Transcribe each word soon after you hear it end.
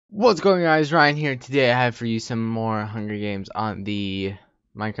What's going on, guys? Ryan here. Today I have for you some more Hunger Games on the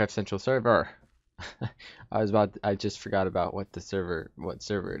Minecraft Central server. I just forgot about what server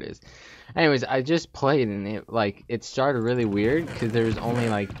it is. Anyways, I just played and it started really weird because there was only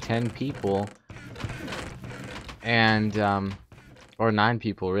like 10 people and or 9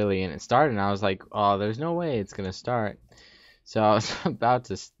 people really, and it started and I was like, oh, there's no way it's gonna start. So I was about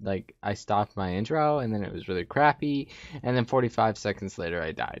to I stopped my intro and then it was really crappy, and then 45 seconds later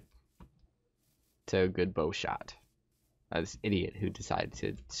I died to a good bow shot. This idiot who decided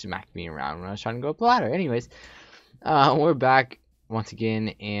to smack me around when I was trying to go up the ladder. Anyways, we're back once again,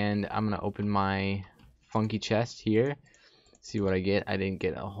 and I'm gonna open my funky chest here. See what I get. I didn't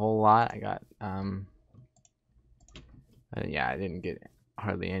get a whole lot. I got yeah, I didn't get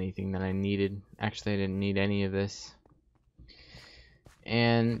hardly anything that I needed. Actually, I didn't need any of this.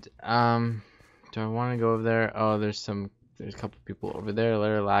 And do I want to go over there? Oh, there's a couple people over there.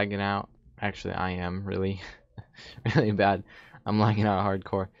 They're lagging out. Actually, I am really really bad. I'm lagging out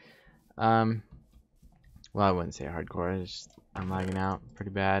hardcore. Well, I wouldn't say hardcore. I'm lagging out pretty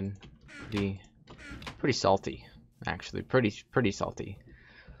bad. Pretty salty, actually. Pretty salty.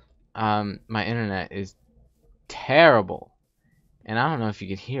 My internet is terrible, and I don't know if you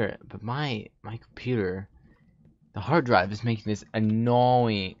can hear it, but my computer, the hard drive, is making this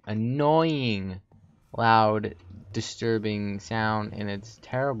annoying, loud, disturbing sound, and it's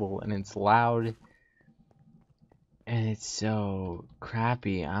terrible, and it's loud, and it's so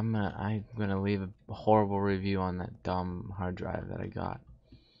crappy. I'm gonna leave a horrible review on that dumb hard drive that I got.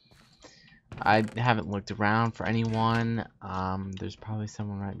 I haven't looked around for anyone. There's probably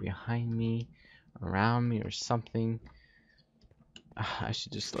someone right behind me, around me, or something. I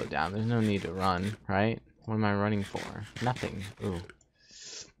should just slow down. There's no need to run, right? What am I running for? Nothing. Ooh.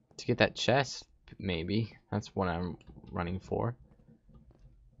 To get that chest, maybe. That's what I'm running for.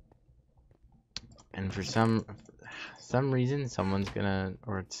 And for some reason, someone's gonna,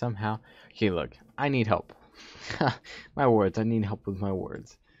 or somehow. Okay, look. I need help. My words. I need help with my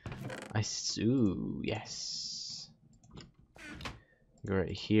words. Ooh, yes. Go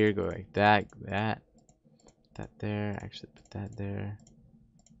right here. Go like that. That there. Actually, put that there.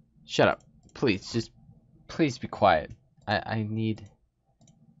 Shut up. Please, just please be quiet. I need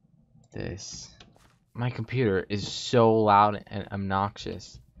this. My computer is so loud and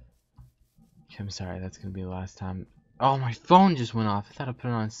obnoxious. I'm sorry, that's gonna be the last time. Oh, my phone just went off. I thought I put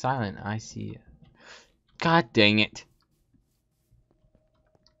it on silent. I see. God dang it.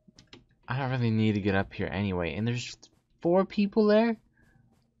 I don't really need to get up here anyway. And there's 4 people there?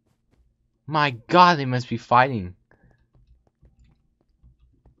 My God, they must be fighting.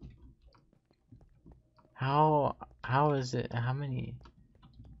 How is it? How many?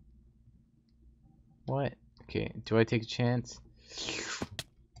 What? Okay, do I take a chance?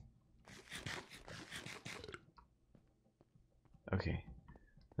 Okay,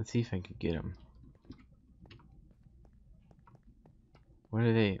 let's see if I can get them. Where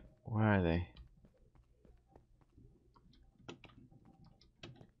are they? Where are they?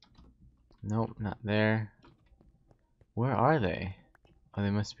 Nope, not there. Where are they? Oh,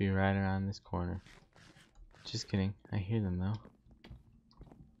 they must be right around this corner. Just kidding. I hear them though.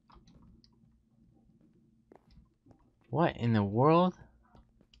 What in the world?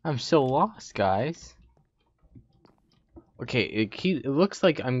 I'm so lost, guys. Okay, it looks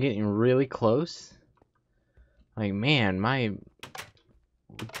like I'm getting really close. Like, man,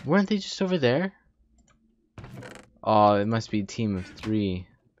 weren't they just over there? Oh, it must be a team of 3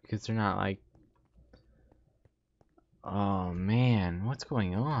 because they're not like. Oh man, what's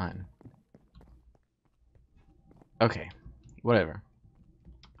going on? Okay, whatever.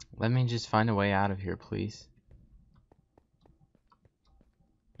 Let me just find a way out of here, please.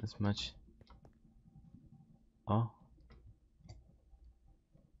 As much. Oh.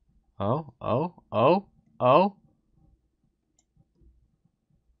 Oh, oh, oh, oh.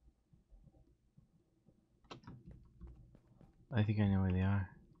 I think I know where they are.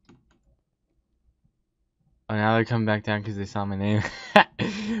 Oh, now they're coming back down because they saw my name.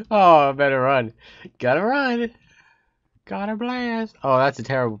 Oh, I better run. Gotta run. Gotta blast. Oh, that's a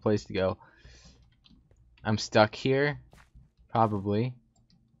terrible place to go. I'm stuck here. Probably.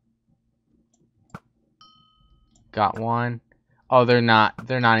 Got one. Oh, they're not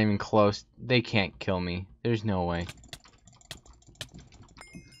even close. They can't kill me. There's no way.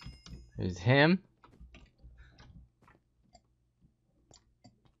 There's him.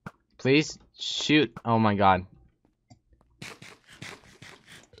 Please shoot. Oh my God.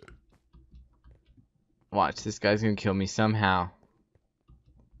 Watch, this guy's gonna kill me somehow.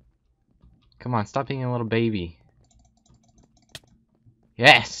 Come on, stop being a little baby.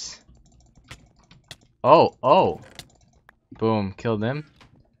 Yes! Oh, oh! Boom, killed him.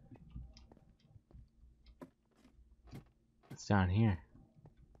 What's down here?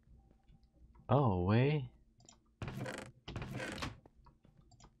 Oh, way.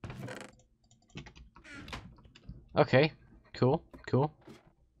 Okay, cool, cool.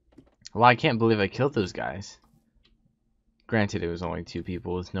 Well, I can't believe I killed those guys. Granted, it was only 2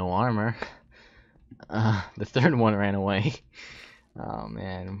 people with no armor. The third one ran away. Oh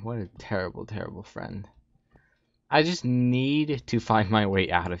man, what a terrible, terrible friend. I just need to find my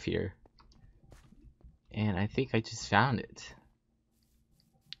way out of here. And I think I just found it.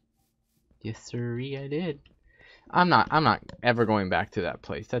 Yes, sirree, I did. I'm not ever going back to that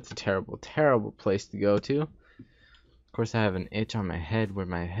place. That's a terrible, terrible place to go to. Of course, I have an itch on my head where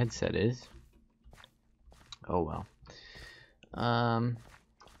my headset is. Oh well.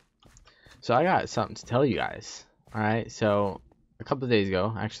 So I got something to tell you guys. Alright, so a couple of days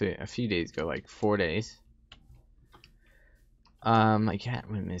ago, actually a few days ago, like 4 days, my cat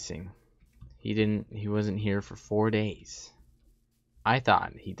went missing. He wasn't here for 4 days. I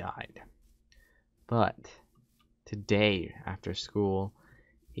thought he died. But today, after school,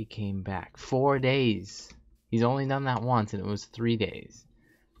 he came back. 4 days. He's only done that once, and it was 3 days.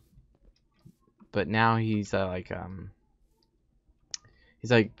 But now he's like,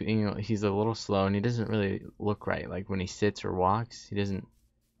 you know, he's a little slow, and he doesn't really look right. Like when he sits or walks, he doesn't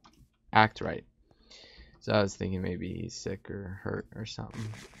act right. So I was thinking maybe he's sick or hurt or something.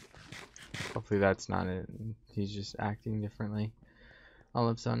 Hopefully that's not it. He's just acting differently all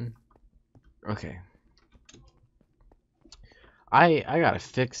of a sudden. Okay. I gotta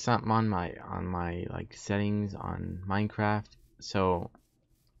fix something on my like settings on Minecraft, so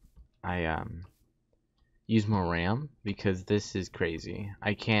I use more RAM, because this is crazy.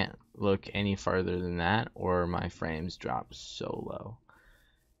 I can't look any farther than that or my frames drop so low.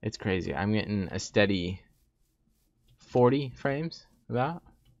 It's crazy. I'm getting a steady 40 frames, about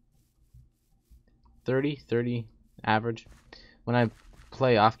 30 average. When I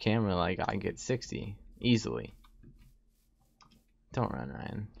play off camera, like, I get 60 easily. Don't run,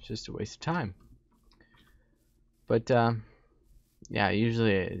 Ryan. It's just a waste of time. But yeah,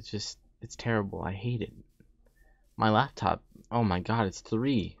 usually it's terrible. I hate it. My laptop, oh my god, it's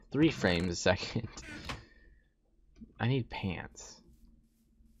 3 frames a second. I need pants.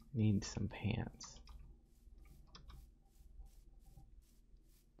 Need some pants.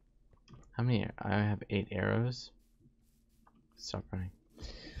 How many? I have 8 arrows. Stop running.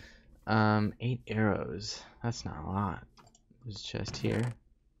 8 arrows. That's not a lot. There's a chest here.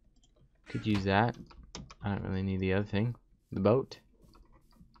 Could use that. I don't really need the other thing. The boat.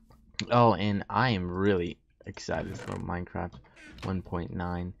 Oh, and I am really excited for Minecraft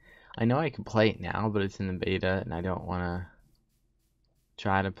 1.9. I know I can play it now, but it's in the beta, and I don't want to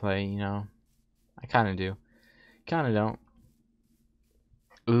try to play, you know. I kind of do. Kind of don't.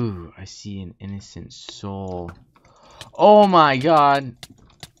 Ooh, I see an innocent soul. Oh my god.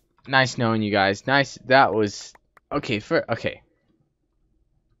 Nice knowing you guys. Nice. That was... Okay, okay.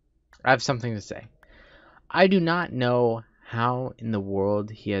 I have something to say. I do not know how in the world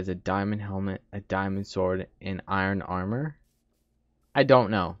he has a diamond helmet, a diamond sword, and iron armor. I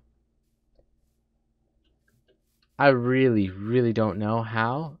don't know. I really, really don't know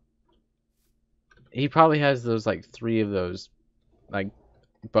how. He probably has those, like, 3 of those, like,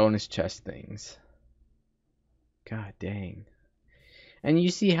 bonus chest things. God dang. And you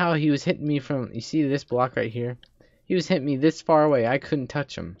see how he was hitting me from... You see this block right here? He was hitting me this far away. I couldn't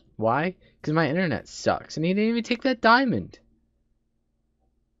touch him. Why? Because my internet sucks. And he didn't even take that diamond.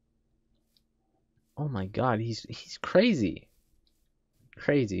 Oh my god. He's crazy.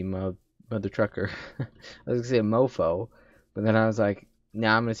 Crazy, mother trucker. I was going to say a mofo. But then I was like,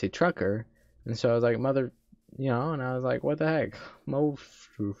 nah, I'm going to say trucker. And so I was like, mother... You know, and I was like, what the heck?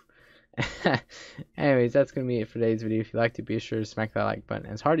 Anyways, that's going to be it for today's video. If you liked it, be sure to smack that like button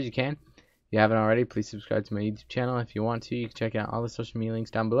as hard as you can. If you haven't already, please subscribe to my YouTube channel. If you want to, you can check out all the social media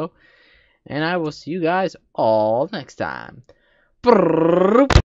links down below. And I will see you guys all next time.